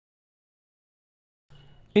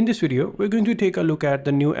In this video, we're going to take a look at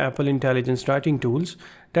the new Apple Intelligence writing tools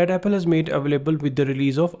that Apple has made available with the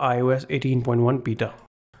release of iOS 18.1 beta.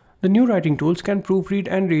 The new writing tools can proofread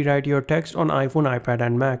and rewrite your text on iPhone, iPad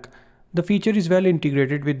and Mac. The feature is well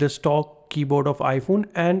integrated with the stock keyboard of iPhone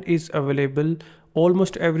and is available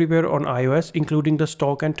almost everywhere on iOS, including the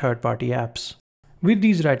stock and third-party apps. With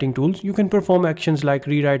these writing tools, you can perform actions like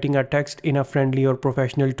rewriting a text in a friendly or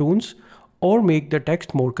professional tones or make the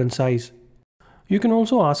text more concise. You can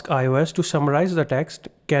also ask iOS to summarize the text,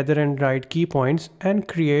 gather and write key points, and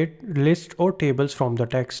create lists or tables from the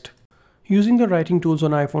text. Using the writing tools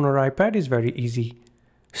on iPhone or iPad is very easy.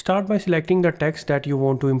 Start by selecting the text that you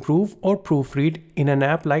want to improve or proofread in an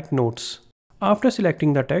app like Notes. After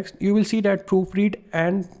selecting the text, you will see that proofread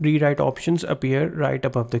and rewrite options appear right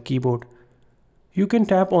above the keyboard. You can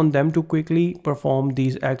tap on them to quickly perform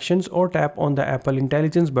these actions or tap on the Apple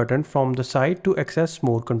Intelligence button from the side to access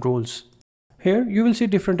more controls. Here you will see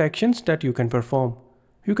different actions that you can perform.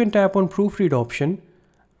 You can tap on proofread option.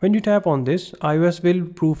 When you tap on this, iOS will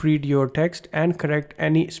proofread your text and correct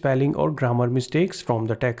any spelling or grammar mistakes from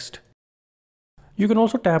the text. You can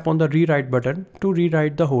also tap on the rewrite button to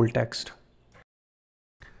rewrite the whole text.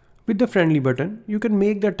 With the friendly button, you can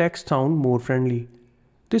make the text sound more friendly.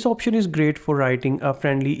 This option is great for writing a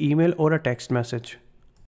friendly email or a text message.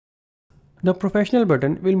 The professional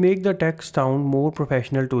button will make the text sound more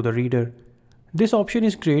professional to the reader. This option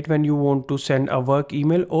is great when you want to send a work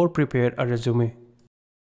email or prepare a resume.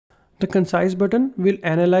 The concise button will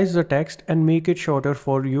analyze the text and make it shorter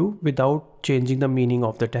for you without changing the meaning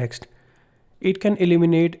of the text. It can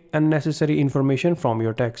eliminate unnecessary information from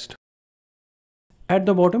your text. At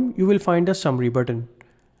the bottom, you will find a summary button.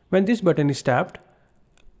 When this button is tapped,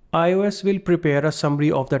 iOS will prepare a summary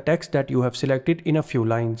of the text that you have selected in a few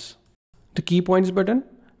lines. The key points button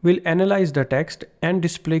will analyze the text and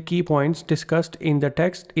display key points discussed in the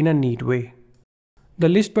text in a neat way. The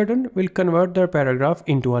list button will convert the paragraph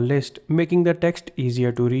into a list, making the text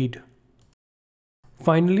easier to read.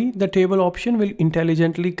 Finally, the table option will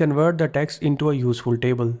intelligently convert the text into a useful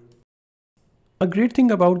table. A great thing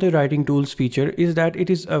about the writing tools feature is that it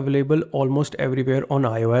is available almost everywhere on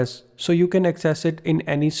iOS, so you can access it in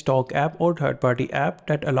any stock app or third-party app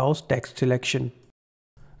that allows text selection.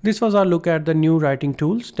 This was our look at the new writing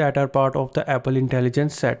tools that are part of the Apple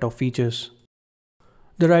Intelligence set of features.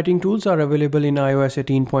 The writing tools are available in iOS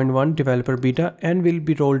 18.1 developer beta and will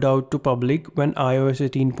be rolled out to public when iOS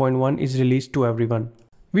 18.1 is released to everyone,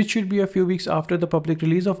 which should be a few weeks after the public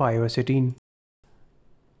release of iOS 18.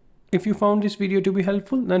 If you found this video to be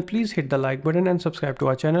helpful, then please hit the like button and subscribe to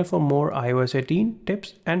our channel for more iOS 18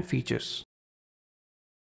 tips and features.